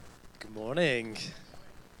Good morning.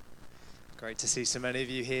 Great to see so many of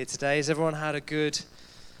you here today. Has everyone had a good,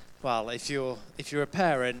 well, if you're a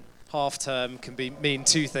parent, half term can mean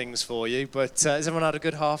two things for you, but has everyone had a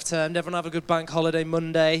good half term? Did everyone have a good bank holiday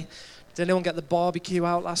Monday? Did anyone get the barbecue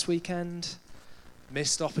out last weekend?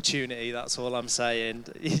 Missed opportunity, that's all I'm saying.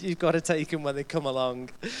 You've got to take them when they come along.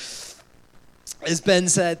 As Ben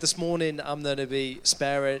said, this morning I'm going to be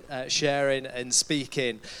sharing and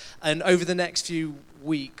speaking. And over the next few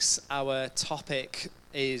weeks, our topic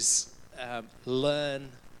is learn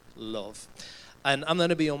love. And I'm going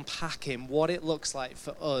to be unpacking what it looks like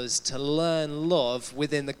for us to learn love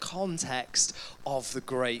within the context of the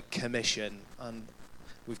Great Commission. And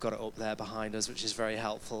we've got it up there behind us, which is very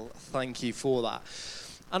helpful. Thank you for that.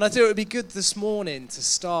 And I thought it would be good this morning to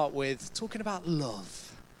start with talking about love.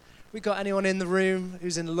 We got anyone in the room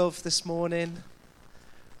who's in love this morning?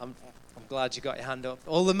 I'm glad you got your hand up.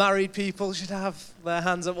 All the married people should have their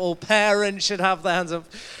hands up. All parents should have their hands up.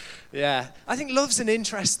 Yeah, I think love's an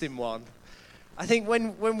interesting one. I think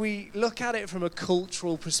when we look at it from a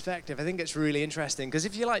cultural perspective, I think it's really interesting. Because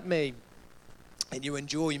if you're like me and you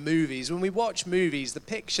enjoy movies, when we watch movies, the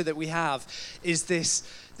picture that we have is this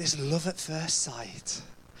love at first sight,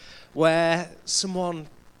 where someone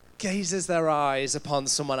gazes their eyes upon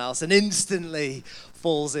someone else and instantly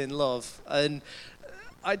falls in love. And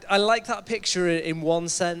I like that picture in one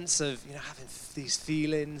sense of, having these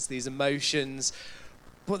feelings, these emotions.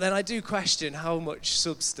 But then I do question how much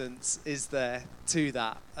substance is there to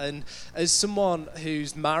that. And as someone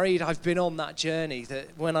who's married, I've been on that journey that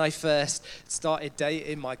when I first started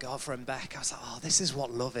dating my girlfriend Beck, I was like, oh, this is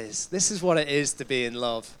what love is. This is what it is to be in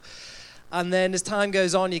love. And then as time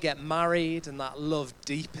goes on, you get married and that love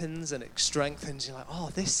deepens and it strengthens. You're like,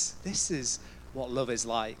 oh, this is what love is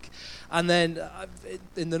like. And then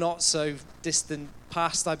in the not so distant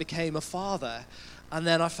past, I became a father. And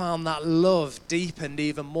then I found that love deepened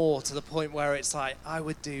even more to the point where it's like, I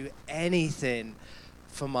would do anything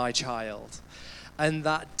for my child. And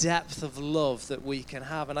that depth of love that we can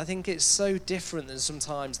have. And I think it's so different than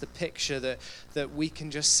sometimes the picture that we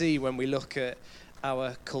can just see when we look at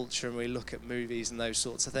our culture and we look at movies and those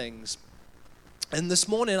sorts of things. And this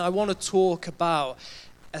morning I want to talk about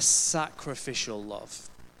a sacrificial love.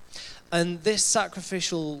 And this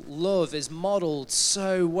sacrificial love is modeled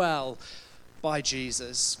so well by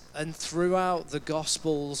Jesus. And throughout the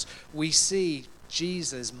Gospels we see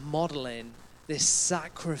Jesus modeling this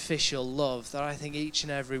sacrificial love that I think each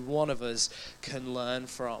and every one of us can learn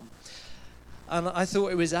from. And I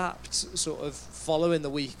thought it was apt, sort of following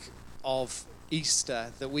the week of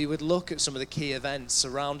Easter, that we would look at some of the key events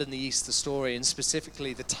surrounding the Easter story and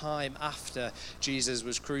specifically the time after Jesus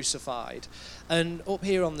was crucified. And up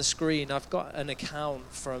here on the screen, I've got an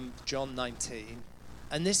account from John 19.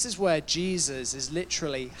 And this is where Jesus is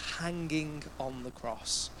literally hanging on the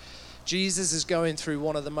cross. Jesus is going through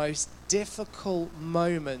one of the most difficult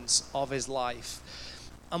moments of his life.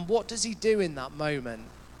 And what does he do in that moment?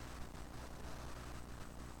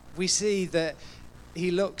 We see that he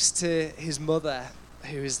looks to his mother,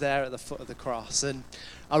 who is there at the foot of the cross. And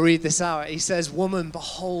I'll read this out. He says, "Woman,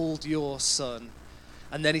 behold your son."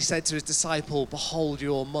 And then he said to his disciple, "Behold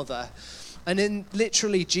your mother." And in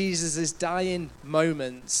literally Jesus' dying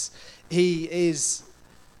moments, he is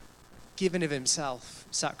giving of himself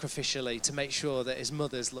sacrificially to make sure that his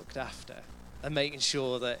mother's looked after and making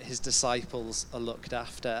sure that his disciples are looked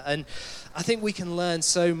after. And I think we can learn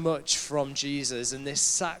so much from Jesus and this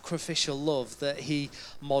sacrificial love that he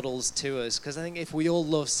models to us. Because I think if we all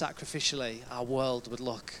love sacrificially, our world would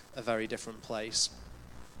look a very different place.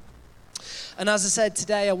 And as I said,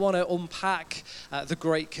 today I want to unpack the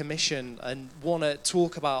Great Commission and want to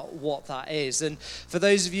talk about what that is. And for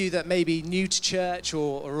those of you that may be new to church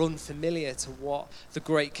or are unfamiliar to what the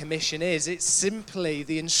Great Commission is, it's simply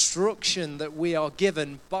the instruction that we are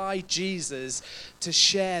given by Jesus to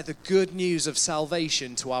share the good news of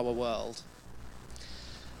salvation to our world.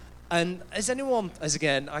 And has anyone,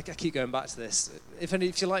 I keep going back to this, if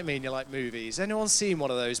you're like me and you like movies, anyone seen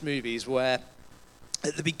one of those movies where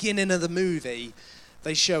at the beginning of the movie,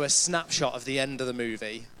 they show a snapshot of the end of the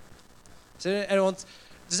movie?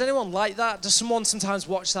 Does anyone like that? Does someone sometimes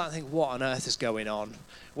watch that and think, what on earth is going on?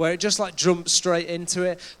 Where it just like jumps straight into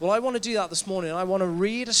it. Well, I want to do that this morning. I want to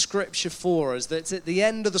read a scripture for us that's at the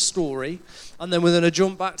end of the story, and then we're going to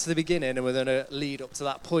jump back to the beginning and we're going to lead up to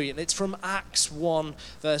that point. And it's from Acts 1,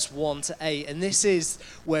 verse 1 to 8. And this is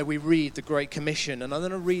where we read the Great Commission. And I'm going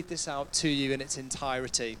to read this out to you in its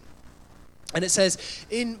entirety. And it says,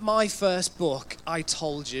 "In my first book, I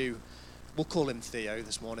told you," we'll call him Theo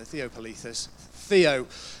this morning, Theopolithus. Theo,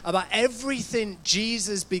 about everything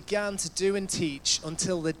Jesus began to do and teach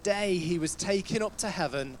until the day he was taken up to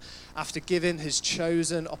heaven after giving his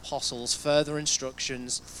chosen apostles further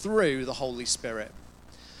instructions through the Holy Spirit.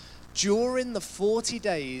 During the 40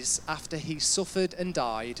 days after he suffered and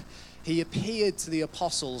died, he appeared to the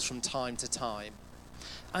apostles from time to time.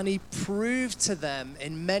 And he proved to them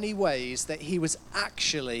in many ways that he was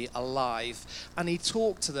actually alive. And he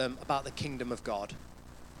talked to them about the kingdom of God.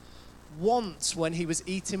 Once, when he was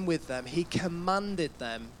eating with them, he commanded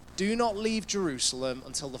them, "Do not leave Jerusalem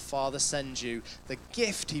until the Father sends you the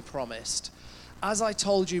gift he promised. As I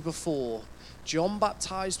told you before, John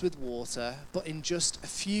baptized with water, but in just a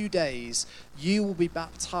few days you will be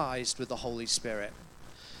baptized with the Holy Spirit."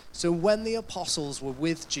 So when the apostles were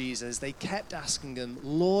with Jesus, they kept asking him,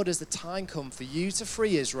 "Lord, has the time come for you to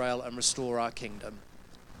free Israel and restore our kingdom?"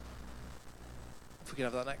 If we can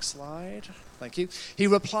have that next slide. Thank you. He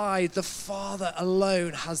replied, "The Father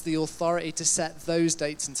alone has the authority to set those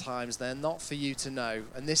dates and times. They're not for you to know."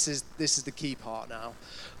 And this is the key part now.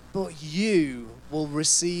 "But you will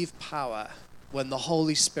receive power when the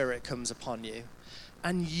Holy Spirit comes upon you.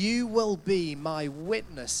 And you will be my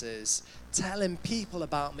witnesses, telling people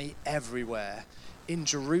about me everywhere, in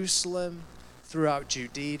Jerusalem, throughout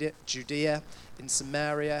Judea, in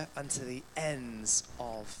Samaria, and to the ends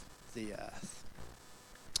of the earth."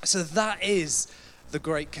 So that is the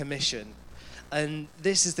Great Commission. And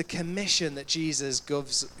this is the commission that Jesus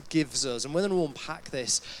gives us. And we're going to unpack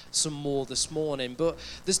this some more this morning. But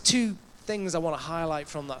there's two things I want to highlight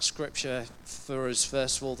from that scripture for us,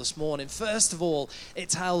 first of all, this morning. First of all, it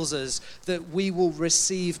tells us that we will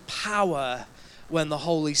receive power when the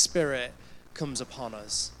Holy Spirit comes upon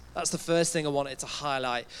us. That's the first thing I wanted to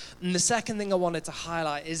highlight. And the second thing I wanted to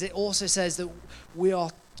highlight is it also says that we are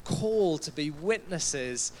called to be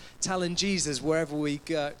witnesses, telling Jesus wherever we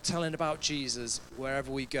go, telling about Jesus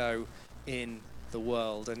wherever we go in the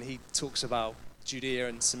world. And he talks about Judea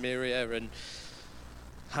and Samaria and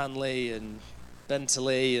Hanley and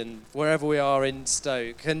Bentley and wherever we are in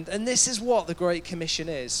Stoke. And this is what the Great Commission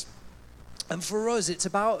is. And for us, it's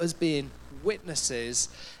about us being witnesses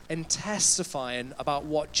and testifying about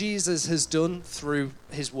what Jesus has done through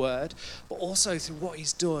his word, but also through what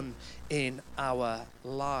he's done in our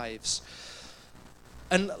lives.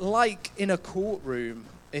 And like in a courtroom,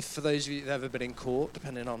 if for those of you who've ever been in court,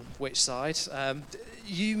 depending on which side,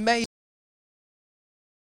 you may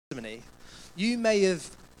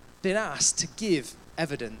have been asked to give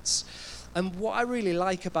evidence. And what I really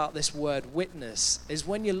like about this word witness is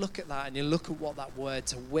when you look at that and you look at what that word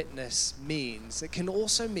to witness means, it can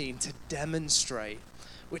also mean to demonstrate,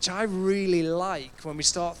 which I really like when we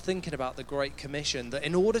start thinking about the Great Commission, that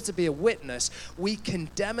in order to be a witness, we can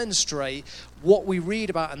demonstrate what we read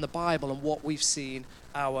about in the Bible and what we've seen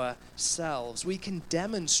ourselves. We can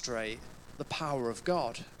demonstrate the power of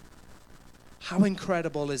God. How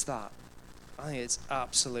incredible is that? I think it's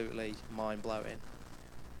absolutely mind-blowing.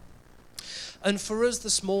 And for us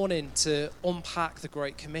this morning to unpack the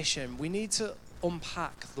Great Commission, we need to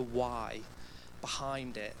unpack the why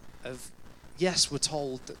behind it. Yes, we're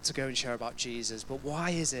told to go and share about Jesus, but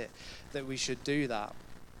why is it that we should do that?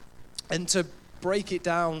 And to break it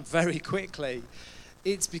down very quickly,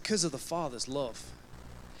 it's because of the Father's love.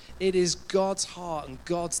 It is God's heart and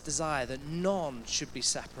God's desire that none should be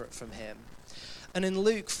separate from him. And in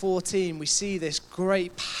Luke 14, we see this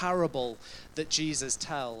great parable that Jesus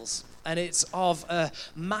tells. And it's of a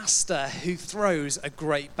master who throws a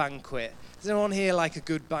great banquet. Does anyone here like a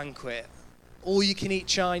good banquet? All you can eat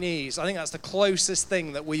Chinese. I think that's the closest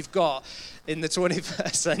thing that we've got in the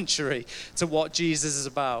 21st century to what Jesus is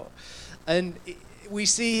about. And we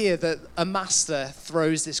see here that a master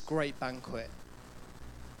throws this great banquet.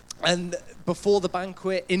 And before the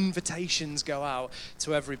banquet, invitations go out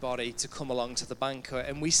to everybody to come along to the banquet.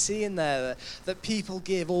 And we see in there that people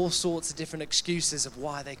give all sorts of different excuses of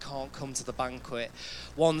why they can't come to the banquet.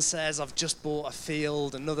 One says, "I've just bought a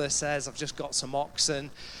field." Another says, "I've just got some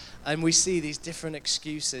oxen." And we see these different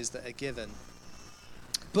excuses that are given.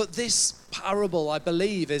 But this parable, I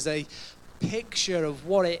believe, is a picture of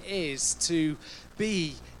what it is to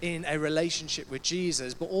be in a relationship with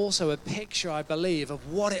Jesus, but also a picture, I believe,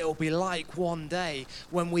 of what it'll be like one day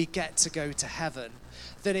when we get to go to heaven.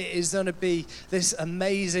 That it is going to be this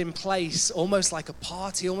amazing place, almost like a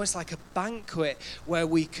party, almost like a banquet, where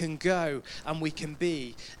we can go and we can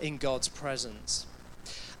be in God's presence.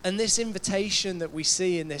 And this invitation that we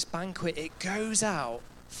see in this banquet, it goes out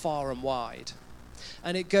far and wide.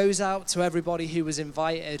 And it goes out to everybody who was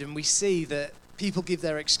invited, and we see that people give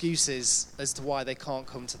their excuses as to why they can't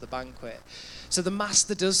come to the banquet. So the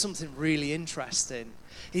master does something really interesting.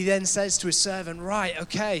 He then says to his servant, right,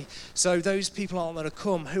 okay, so those people aren't going to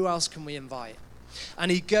come. Who else can we invite? And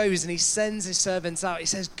he goes and he sends his servants out. He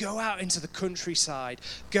says, go out into the countryside,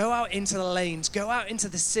 go out into the lanes, go out into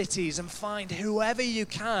the cities and find whoever you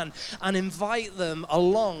can and invite them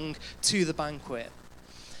along to the banquet.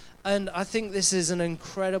 And I think this is an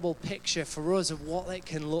incredible picture for us of what it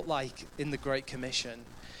can look like in the Great Commission.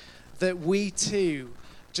 That we too,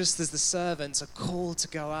 just as the servants, are called to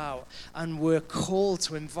go out and we're called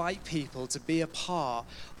to invite people to be a part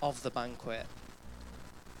of the banquet.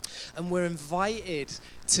 And we're invited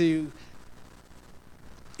to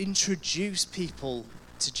introduce people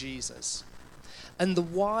to Jesus. And the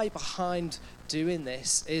why behind doing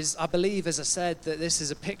this is, I believe, as I said, that this is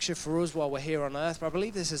a picture for us while we're here on earth, but I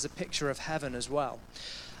believe this is a picture of heaven as well.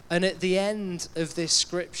 And at the end of this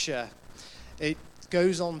scripture, it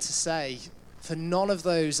goes on to say, for none of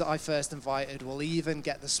those that I first invited will even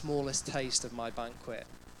get the smallest taste of my banquet.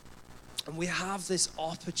 And we have this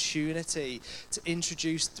opportunity to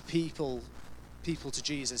introduce the people to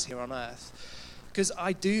Jesus here on earth. Because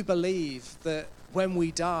I do believe that when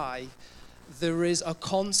we die, there is a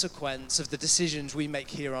consequence of the decisions we make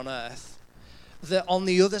here on earth. That on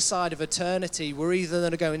the other side of eternity, we're either going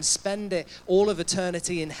to go and spend it all of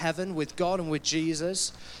eternity in heaven with God and with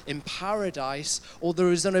Jesus in paradise, or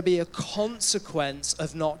there is going to be a consequence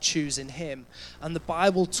of not choosing him. And the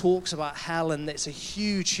Bible talks about hell, and it's a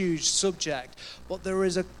huge, huge subject, but there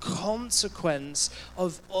is a consequence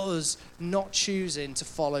of us not choosing to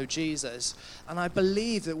follow Jesus. And I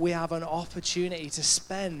believe that we have an opportunity to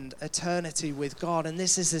spend eternity with God, and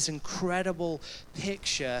this is this incredible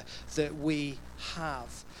picture that we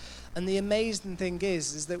have. And the amazing thing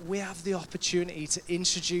is that we have the opportunity to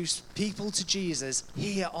introduce people to Jesus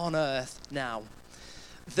here on earth now.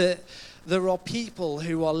 That there are people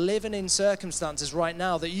who are living in circumstances right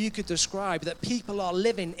now that you could describe that people are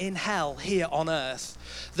living in hell here on earth.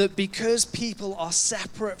 That because people are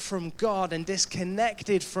separate from God and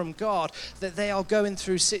disconnected from God, that they are going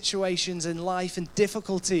through situations in life and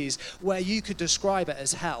difficulties where you could describe it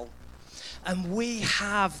as hell. And we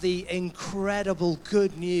have the incredible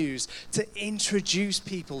good news to introduce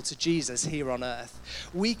people to Jesus here on earth.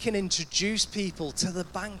 We can introduce people to the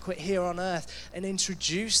banquet here on earth and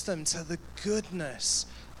introduce them to the goodness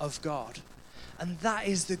of God. And that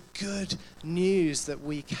is the good news that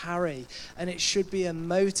we carry. And it should be a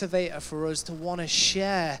motivator for us to want to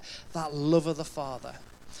share that love of the Father.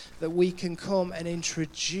 That we can come and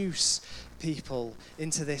introduce people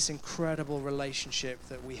into this incredible relationship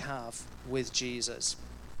that we have with Jesus.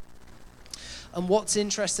 And what's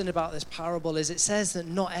interesting about this parable is it says that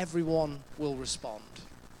not everyone will respond.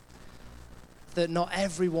 That not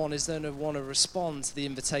everyone is going to want to respond to the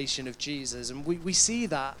invitation of Jesus. And we see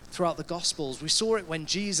that throughout the Gospels. We saw it when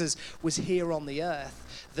Jesus was here on the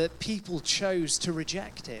earth, that people chose to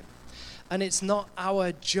reject him. And it's not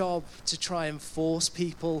our job to try and force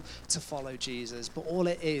people to follow Jesus, but all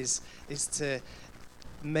it is to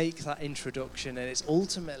make that introduction, and it's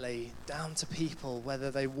ultimately down to people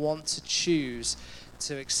whether they want to choose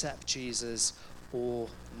to accept Jesus or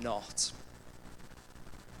not.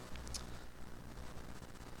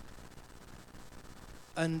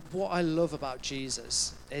 And what I love about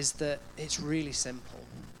Jesus is that it's really simple.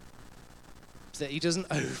 That he doesn't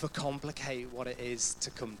overcomplicate what it is to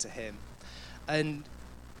come to him. And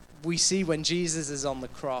we see when Jesus is on the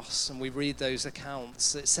cross and we read those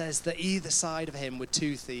accounts, it says that either side of him were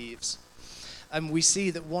two thieves. And we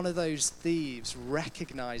see that one of those thieves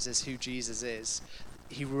recognizes who Jesus is.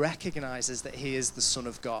 He recognizes that he is the Son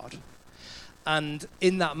of God. And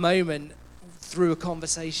in that moment, through a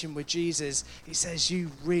conversation with Jesus, he says,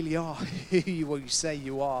 you really are who you say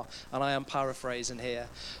you are. And I am paraphrasing here.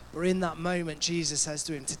 But in that moment, Jesus says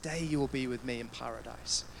to him, today you will be with me in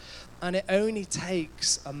paradise. And it only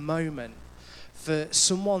takes a moment for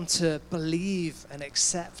someone to believe and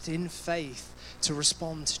accept in faith to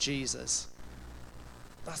respond to Jesus.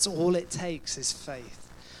 That's all it takes is faith.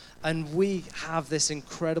 And we have this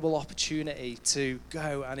incredible opportunity to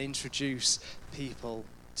go and introduce people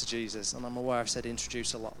to Jesus. And I'm aware I've said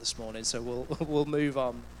introduce a lot this morning, so we'll move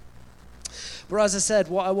on. But as I said,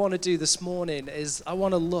 what I want to do this morning is I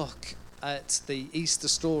want to look at the Easter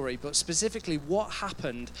story, but specifically what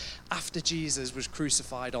happened after Jesus was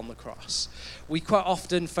crucified on the cross. We quite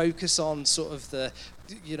often focus on sort of the,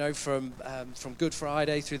 from Good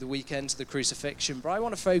Friday through the weekend to the crucifixion, but I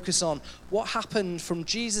want to focus on what happened from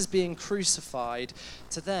Jesus being crucified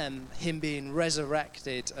to him being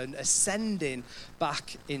resurrected and ascending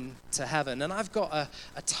back into heaven. And I've got a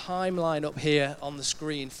timeline up here on the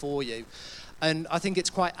screen for you. And I think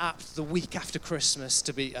it's quite apt the week after Christmas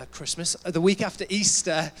to be the week after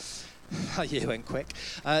Easter, you went quick,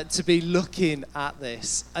 to be looking at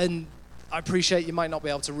this. And I appreciate you might not be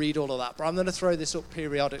able to read all of that, but I'm going to throw this up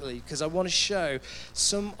periodically because I want to show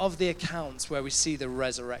some of the accounts where we see the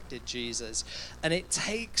resurrected Jesus. And it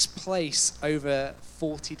takes place over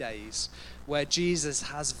 40 days where Jesus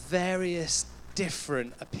has various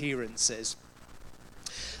different appearances.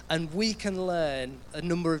 And we can learn a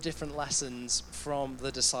number of different lessons from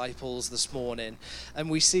the disciples this morning. And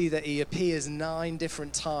we see that he appears 9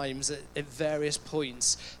 different times at various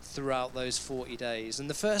points throughout those 40 days. And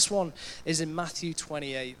the first one is in Matthew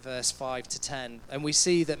 28, verse 5 to 10. And we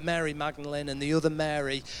see that Mary Magdalene and the other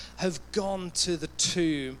Mary have gone to the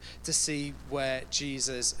tomb to see where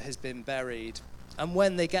Jesus has been buried. And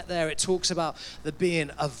when they get there, it talks about there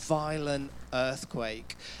being a violent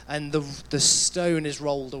earthquake and the stone is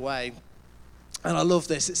rolled away. And I love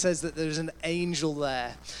this. It says that there's an angel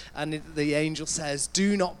there. And the angel says,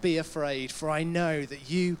 "Do not be afraid, for I know that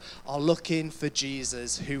you are looking for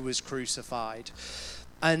Jesus who was crucified."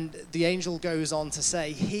 And the angel goes on to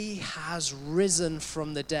say, "He has risen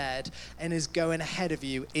from the dead and is going ahead of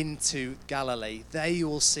you into Galilee. There you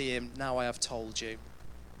will see him. Now I have told you."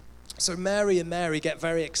 So Mary and Mary get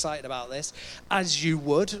very excited about this, as you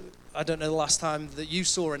would. I don't know the last time that you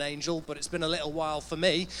saw an angel, but it's been a little while for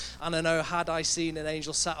me. And I know had I seen an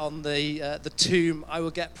angel sat on the tomb, I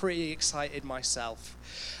would get pretty excited myself.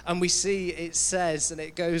 And we see it says, and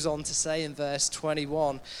it goes on to say in verse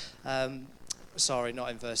 21,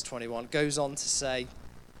 goes on to say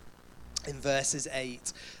in verses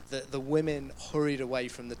 8, that the women hurried away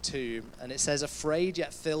from the tomb. And it says, afraid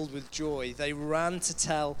yet filled with joy, they ran to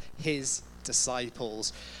tell his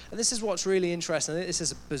disciples. And this is what's really interesting. I think this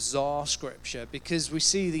is a bizarre scripture because we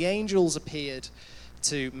see the angels appeared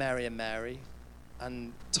to Mary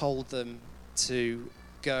and told them to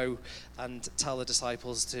go and tell the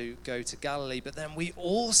disciples to go to Galilee. But then we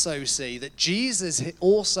also see that Jesus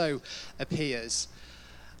also appears.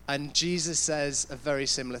 And Jesus says a very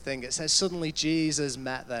similar thing. It says, suddenly Jesus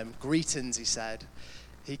met them. Greetings, he said.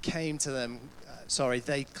 He came to them.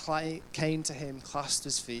 They came to him, clasped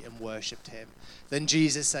his feet, and worshipped him. Then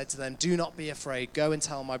Jesus said to them, "Do not be afraid. Go and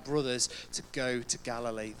tell my brothers to go to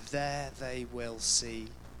Galilee. There they will see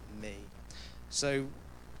me." So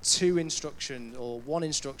one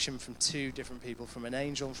instruction from 2 different people, from an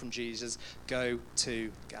angel and from Jesus, go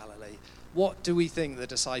to Galilee. What do we think the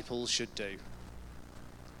disciples should do?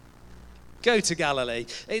 Go to Galilee.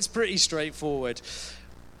 It's pretty straightforward.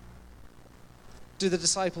 Do the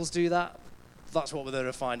disciples do that? That's what we're going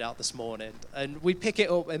to find out this morning. And we pick it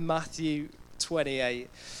up in Matthew 28.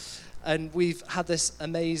 And we've had this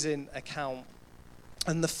amazing account.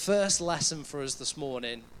 And the first lesson for us this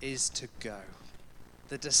morning is to go.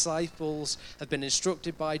 The disciples have been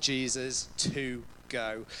instructed by Jesus to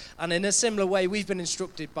go. And in a similar way, we've been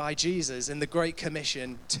instructed by Jesus in the Great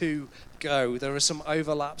Commission to go. There are some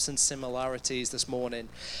overlaps and similarities this morning.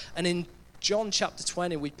 And in John chapter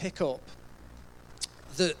 20, we pick up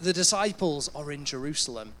the disciples are in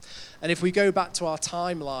Jerusalem. And if we go back to our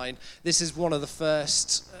timeline, this is one of the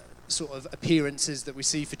first sort of appearances that we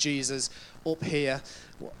see for Jesus up here,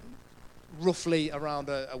 roughly around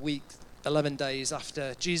a week, 11 days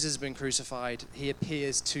after Jesus has been crucified. He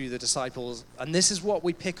appears to the disciples. And this is what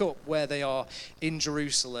we pick up where they are in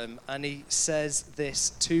Jerusalem. And he says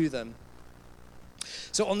this to them.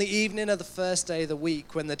 So on the evening of the first day of the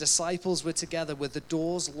week, when the disciples were together with the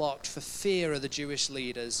doors locked for fear of the Jewish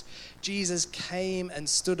leaders, Jesus came and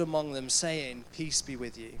stood among them, saying, "Peace be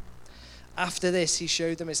with you." After this, he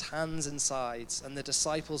showed them his hands and sides, and the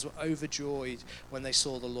disciples were overjoyed when they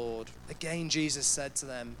saw the Lord. Again, Jesus said to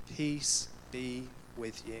them, "Peace be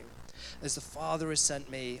with you. As the Father has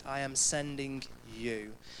sent me, I am sending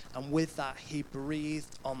you." And with that, he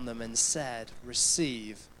breathed on them and said,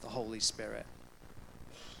 "Receive the Holy Spirit."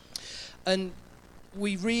 And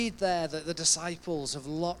we read there that the disciples have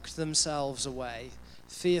locked themselves away,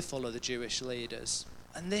 fearful of the Jewish leaders.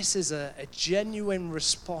 And this is a genuine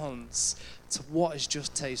response to what has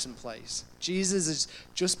just taken place. Jesus has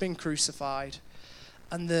just been crucified,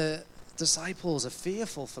 and the disciples are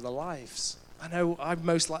fearful for their lives. I know I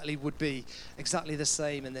most likely would be exactly the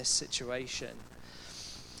same in this situation.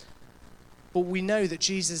 But we know that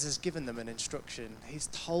Jesus has given them an instruction. He's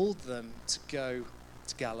told them to go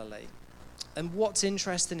to Galilee. And what's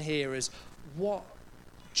interesting here is what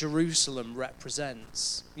Jerusalem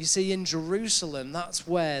represents. You see, in Jerusalem, that's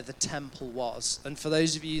where the temple was. And for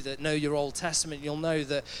those of you that know your Old Testament, you'll know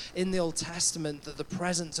that in the Old Testament that the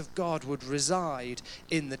presence of God would reside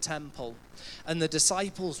in the temple. And the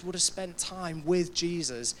disciples would have spent time with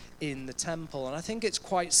Jesus in the temple. And I think it's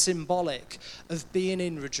quite symbolic of being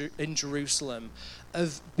in Jerusalem,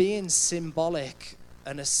 of being symbolic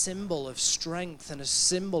and a symbol of strength and a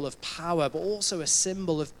symbol of power, but also a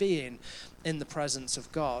symbol of being in the presence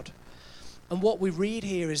of God. And what we read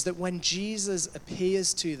here is that when Jesus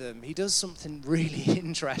appears to them, he does something really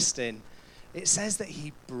interesting. It says that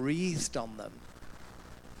he breathed on them.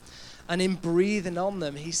 And in breathing on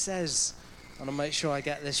them, he says, and I'll make sure I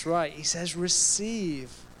get this right, he says,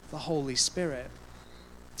 receive the Holy Spirit.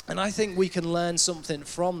 And I think we can learn something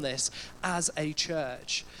from this as a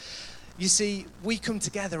church. You see, we come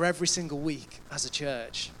together every single week as a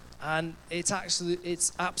church, and it's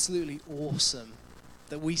absolutely awesome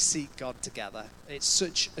that we seek God together. It's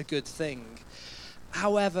such a good thing.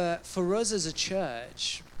 However, for us as a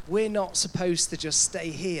church, we're not supposed to just stay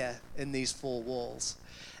here in these four walls.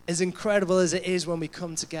 As incredible as it is when we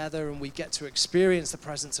come together and we get to experience the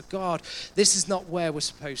presence of God, this is not where we're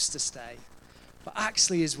supposed to stay. But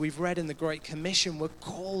actually, as we've read in the Great Commission, we're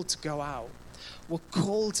called to go out. We're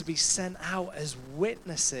called to be sent out as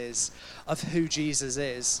witnesses of who Jesus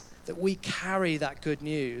is, that we carry that good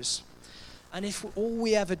news. And if all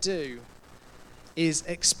we ever do is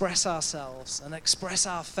express ourselves and express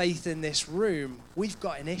our faith in this room, we've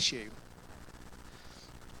got an issue.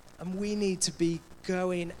 And we need to be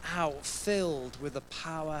going out filled with the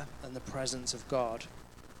power and the presence of God.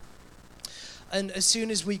 And as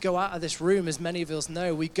soon as we go out of this room, as many of us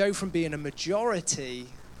know, we go from being a majority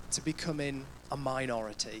to becoming a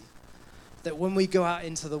minority. That when we go out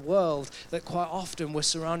into the world, that quite often we're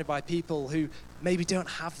surrounded by people who maybe don't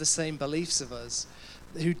have the same beliefs of us,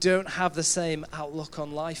 who don't have the same outlook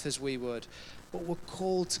on life as we would, but we're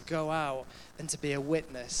called to go out and to be a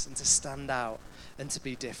witness and to stand out and to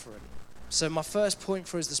be different. So my first point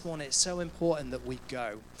for us this morning, it's so important that we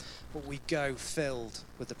go, but we go filled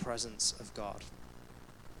with the presence of God.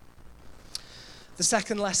 The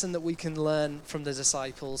second lesson that we can learn from the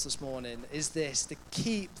disciples this morning is this: to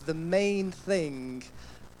keep the main thing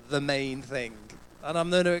the main thing. And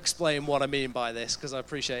I'm going to explain what I mean by this, because I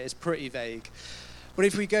appreciate it's pretty vague. But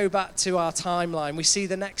if we go back to our timeline, we see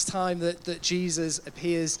the next time that Jesus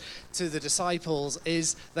appears to the disciples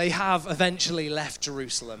is they have eventually left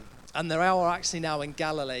Jerusalem. And they are actually now in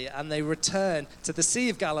Galilee, and they return to the Sea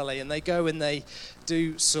of Galilee, and they go and they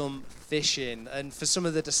do some fishing. And for some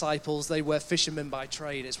of the disciples, they were fishermen by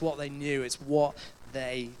trade. It's what they knew. It's what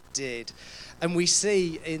they did. And we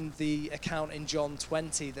see in the account in John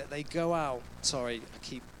 20 that they go out. Sorry, I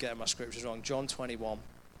keep getting my scriptures wrong. John 21.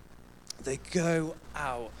 They go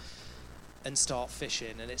out and start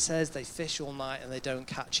fishing. And it says they fish all night and they don't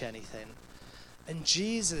catch anything. And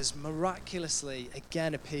Jesus miraculously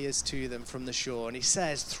again appears to them from the shore. And he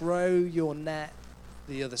says, throw your net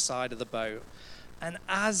the other side of the boat. And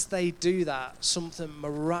as they do that, something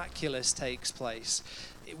miraculous takes place.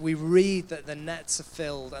 We read that the nets are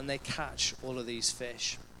filled and they catch all of these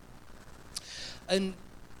fish. And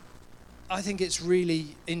I think it's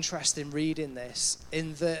really interesting reading this,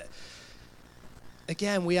 in that,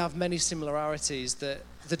 again, we have many similarities. That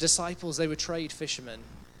the disciples, they were trade fishermen.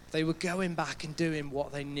 They were going back and doing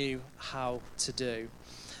what they knew how to do.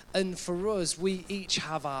 And for us, we each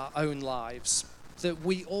have our own lives, that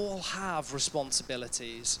we all have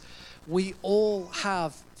responsibilities. We all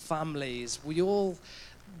have families. We all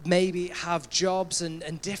maybe have jobs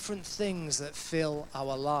and different things that fill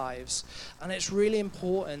our lives. And it's really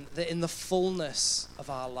important that in the fullness of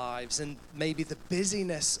our lives and maybe the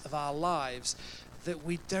busyness of our lives, that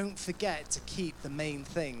we don't forget to keep the main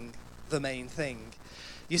thing the main thing.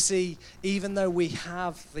 You see, even though we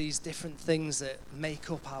have these different things that make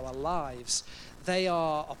up our lives, they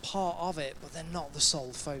are a part of it, but they're not the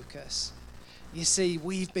sole focus. You see,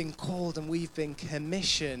 we've been called and we've been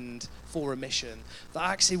commissioned for a mission. That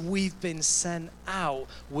actually we've been sent out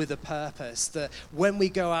with a purpose. That when we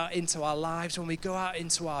go out into our lives, when we go out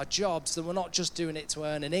into our jobs, that we're not just doing it to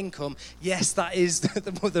earn an income. Yes, that is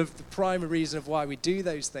the primary reason of why we do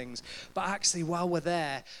those things. But actually, while we're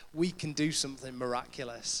there, we can do something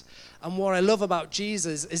miraculous. And what I love about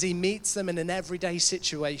Jesus is he meets them in an everyday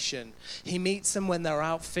situation. He meets them when they're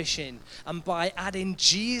out fishing. And by adding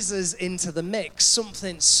Jesus into the mix, mix,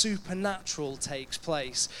 something supernatural takes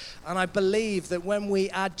place. And I believe that when we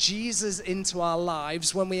add Jesus into our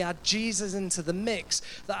lives, when we add Jesus into the mix,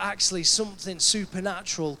 that actually something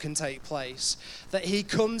supernatural can take place. That he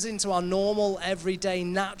comes into our normal, everyday,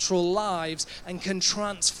 natural lives and can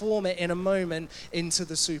transform it in a moment into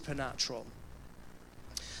the supernatural.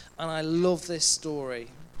 And I love this story.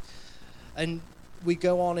 And we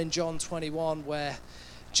go on in John 21 where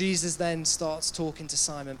Jesus then starts talking to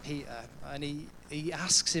Simon Peter, and he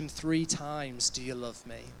asks him 3 times, do you love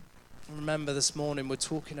me? Remember this morning we're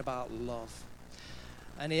talking about love.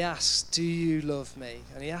 And he asks, do you love me?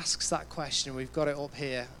 And he asks that question, we've got it up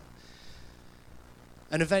here.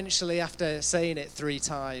 And eventually after saying it 3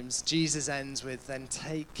 times, Jesus ends with, then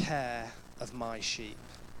take care of my sheep.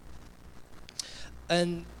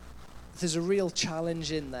 And there's a real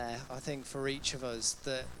challenge in there, I think, for each of us,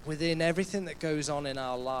 that within everything that goes on in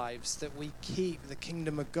our lives, that we keep the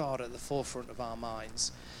kingdom of God at the forefront of our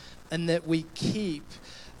minds, and that we keep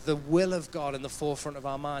the will of God in the forefront of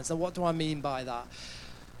our minds. Now, what do I mean by that?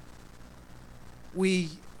 We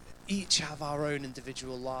each have our own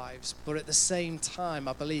individual lives, but at the same time,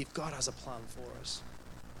 I believe God has a plan for us,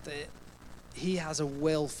 that he has a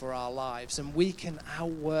will for our lives, and we can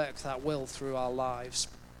outwork that will through our lives.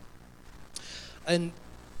 And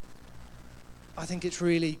I think it's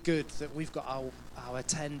really good that we've got our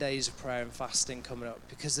 10 days of prayer and fasting coming up,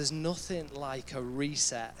 because there's nothing like a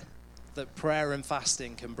reset that prayer and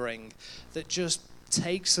fasting can bring that just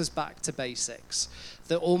takes us back to basics,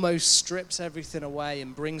 that almost strips everything away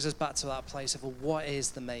and brings us back to that place of, well, what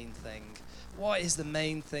is the main thing? What is the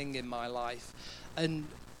main thing in my life? And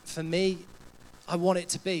for me, I want it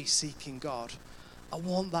to be seeking God. I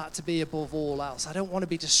want that to be above all else. I don't want to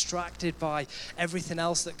be distracted by everything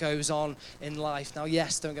else that goes on in life. Now,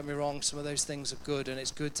 yes, don't get me wrong, some of those things are good, and it's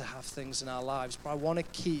good to have things in our lives, but I want to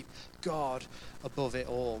keep God above it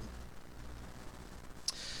all.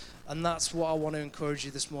 And that's what I want to encourage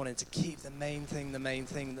you this morning, to keep the main thing,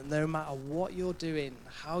 that no matter what you're doing,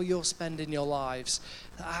 how you're spending your lives,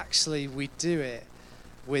 that actually we do it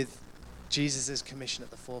with Jesus' commission at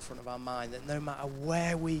the forefront of our mind, that no matter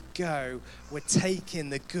where we go, we're taking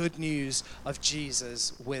the good news of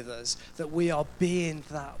Jesus with us, that we are being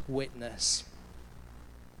that witness.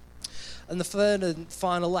 And the third and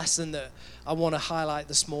final lesson that I want to highlight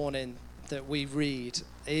this morning that we read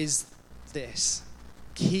is this: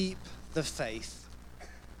 keep the faith.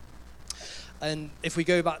 And if we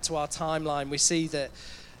go back to our timeline, we see that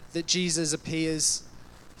Jesus appears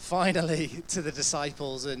finally to the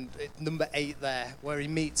disciples, and number 8 there, where he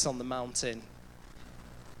meets on the mountain.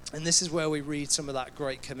 And this is where we read some of that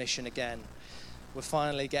Great Commission again. We're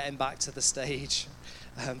finally getting back to the stage,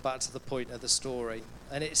 back to the point of the story.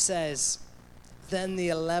 And it says, then the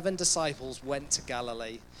 11 disciples went to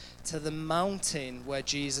Galilee, to the mountain where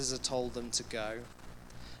Jesus had told them to go.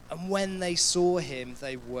 And when they saw him,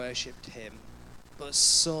 they worshipped him, but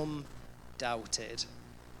some doubted.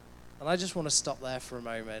 And I just want to stop there for a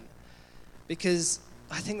moment, because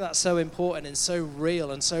I think that's so important and so real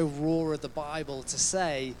and so raw of the Bible to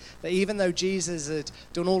say that even though Jesus had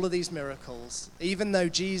done all of these miracles, even though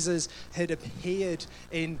Jesus had appeared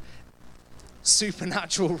in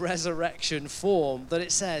supernatural resurrection form, that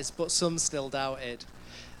it says, but some still doubted.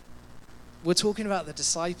 We're talking about the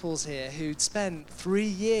disciples here who'd spent 3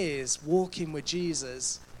 years walking with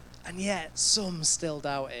Jesus, and yet some still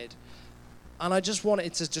doubted. And I just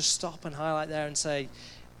wanted to just stop and highlight there and say,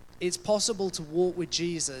 it's possible to walk with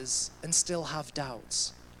Jesus and still have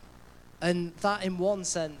doubts. And that in one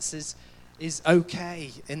sense is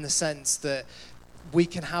okay, in the sense that we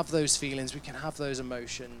can have those feelings, we can have those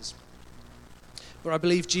emotions. But I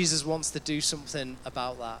believe Jesus wants to do something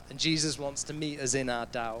about that, and Jesus wants to meet us in our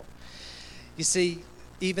doubt. You see,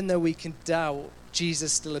 even though we can doubt,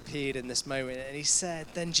 Jesus still appeared in this moment, and he said,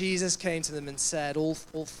 then Jesus came to them and said, all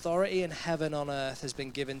authority in heaven and on earth has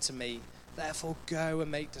been given to me. Therefore go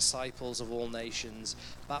and make disciples of all nations,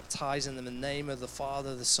 baptizing them in the name of the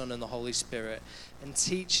Father, the Son, and the Holy Spirit, and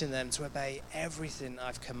teaching them to obey everything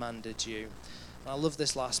I've commanded you. And I love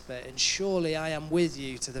this last bit, and surely I am with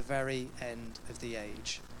you to the very end of the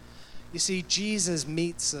age. You see, Jesus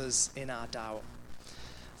meets us in our doubt.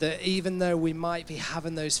 That even though we might be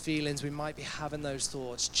having those feelings, we might be having those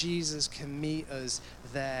thoughts, Jesus can meet us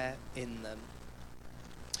there in them.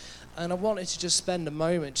 And I wanted to just spend a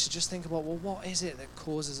moment to just think about, well, what is it that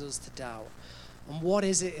causes us to doubt? And what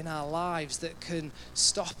is it in our lives that can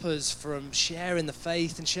stop us from sharing the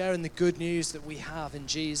faith and sharing the good news that we have in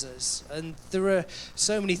Jesus? And there are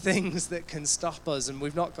so many things that can stop us, and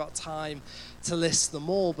we've not got time to list them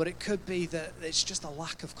all, but it could be that it's just a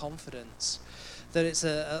lack of confidence. that it's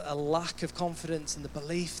a lack of confidence in the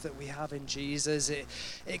belief that we have in Jesus.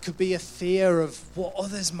 It could be a fear of what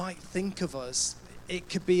others might think of us. It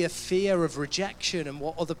could be a fear of rejection and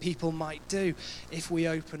what other people might do if we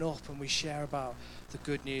open up and we share about the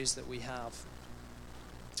good news that we have.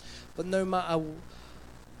 But no matter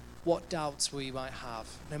what doubts we might have,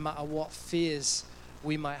 no matter what fears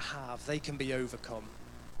we might have, they can be overcome.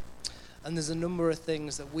 And there's a number of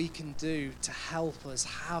things that we can do to help us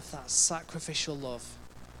have that sacrificial love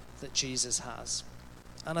that Jesus has.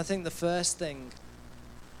 And I think the first thing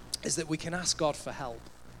is that we can ask God for help.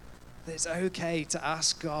 It's okay to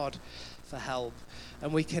ask God for help.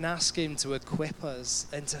 And we can ask him to equip us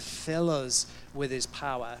and to fill us with his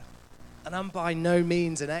power. And I'm by no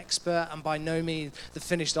means an expert. I'm by no means the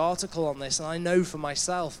finished article on this. And I know for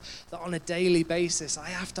myself that on a daily basis, I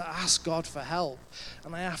have to ask God for help.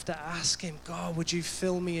 And I have to ask him, God, would you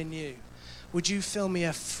fill me anew? Would you fill me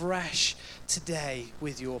afresh today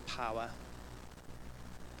with your power?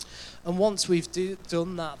 And once we've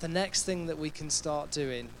done that, the next thing that we can start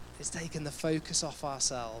doing is taking the focus off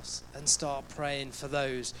ourselves and start praying for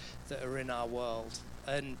those that are in our world.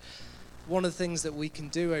 And one of the things that we can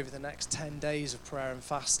do over the next 10 days of prayer and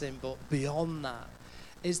fasting, but beyond that,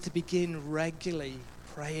 is to begin regularly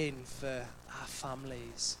praying for our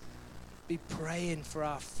families. Be praying for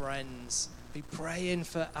our friends. Be praying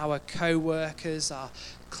for our co-workers, our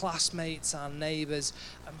classmates, our neighbours,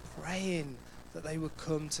 and praying that they would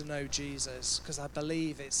come to know Jesus, because I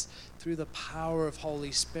believe it's through the power of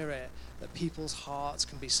Holy Spirit that people's hearts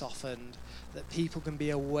can be softened, that people can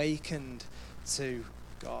be awakened to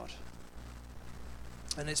God.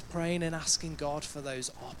 And it's praying and asking God for those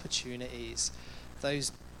opportunities,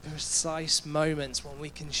 those precise moments when we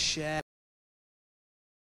can share.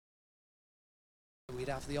 We'd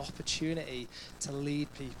have the opportunity to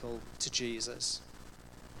lead people to Jesus.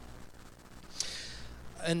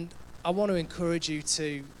 And I want to encourage you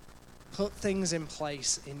to put things in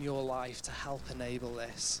place in your life to help enable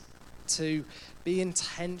this, to be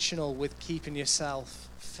intentional with keeping yourself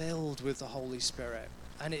filled with the Holy Spirit.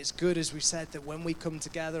 And it's good, as we said, that when we come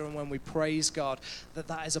together and when we praise God,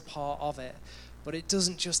 that is a part of it. But it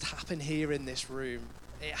doesn't just happen here in this room.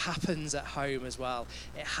 It happens at home as well.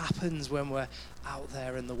 It happens when we're out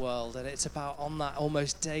there in the world. And it's about on that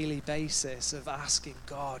almost daily basis of asking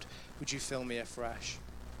God, would you fill me afresh?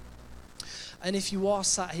 And if you are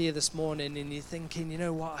sat here this morning and you're thinking, you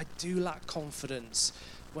know what, I do lack confidence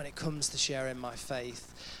when it comes to sharing my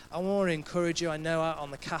faith, I want to encourage you. I know out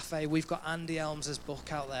on the cafe, we've got Andy Elms's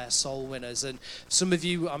book out there, Soul Winners. And some of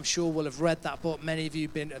you, I'm sure, will have read that book. Many of you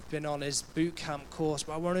have been on his boot camp course.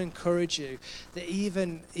 But I want to encourage you that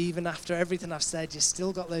even after everything I've said, you've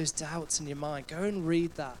still got those doubts in your mind. Go and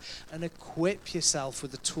read that and equip yourself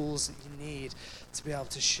with the tools that you need to be able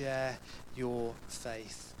to share your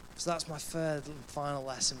faith. So that's my third and final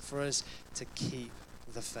lesson for us, to keep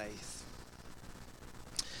the faith.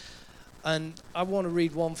 And I want to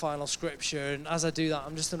read one final scripture, and as I do that,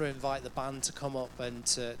 I'm just going to invite the band to come up and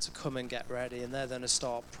to come and get ready, and they're going to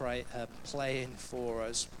start playing for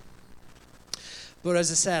us. But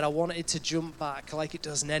as I said, I wanted to jump back like it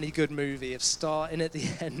does in any good movie, of starting at the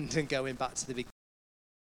end and going back to the beginning.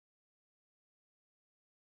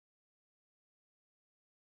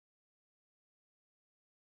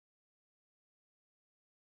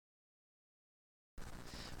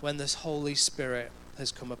 When this Holy Spirit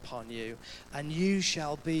has come upon you, and you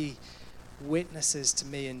shall be witnesses to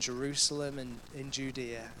me in Jerusalem and in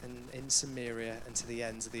Judea and in Samaria and to the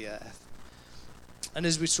ends of the earth. And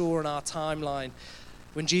as we saw in our timeline,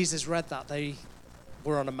 when Jesus read that, they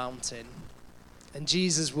were on a mountain, and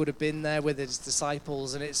Jesus would have been there with his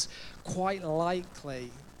disciples, and it's quite likely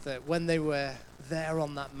that when they were there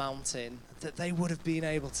on that mountain, that they would have been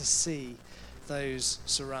able to see those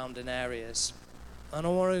surrounding areas. And I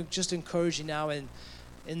want to just encourage you now in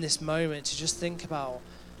this moment to just think about,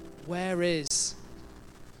 where is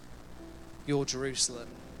your Jerusalem?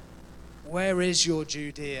 Where is your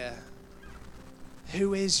Judea?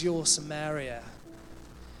 Who is your Samaria?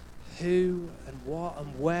 Who and what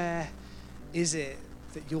and where is it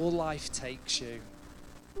that your life takes you?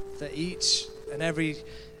 That each and every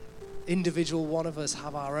individual one of us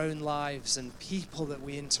have our own lives and people that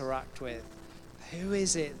we interact with. Who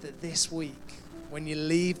is it that this week, when you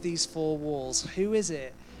leave these four walls, who is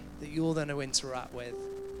it that you're going to interact with?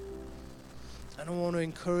 And I want to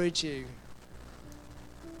encourage you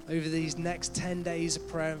over these next 10 days of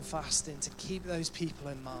prayer and fasting to keep those people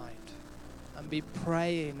in mind and be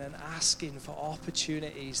praying and asking for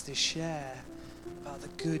opportunities to share about the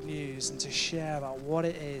good news and to share about what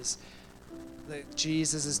it is that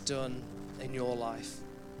Jesus has done in your life.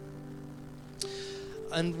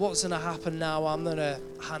 And what's going to happen now, I'm going to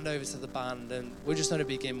hand over to the band and we're just going to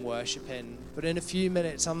begin worshiping. But in a few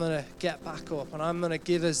minutes, I'm going to get back up and I'm going to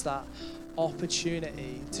give us that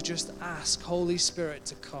opportunity to just ask Holy Spirit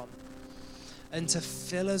to come and to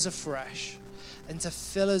fill us afresh and to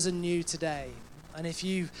fill us anew today. And if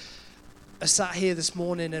you are sat here this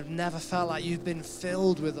morning and have never felt like you've been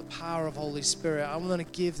filled with the power of Holy Spirit, I'm going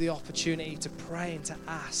to give the opportunity to pray and to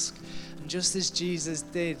ask. And just as Jesus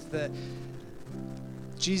did, that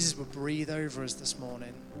Jesus would breathe over us this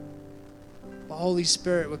morning. The Holy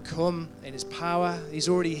Spirit would come in his power. He's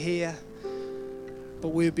already here. But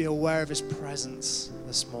we would be aware of his presence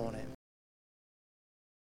this morning.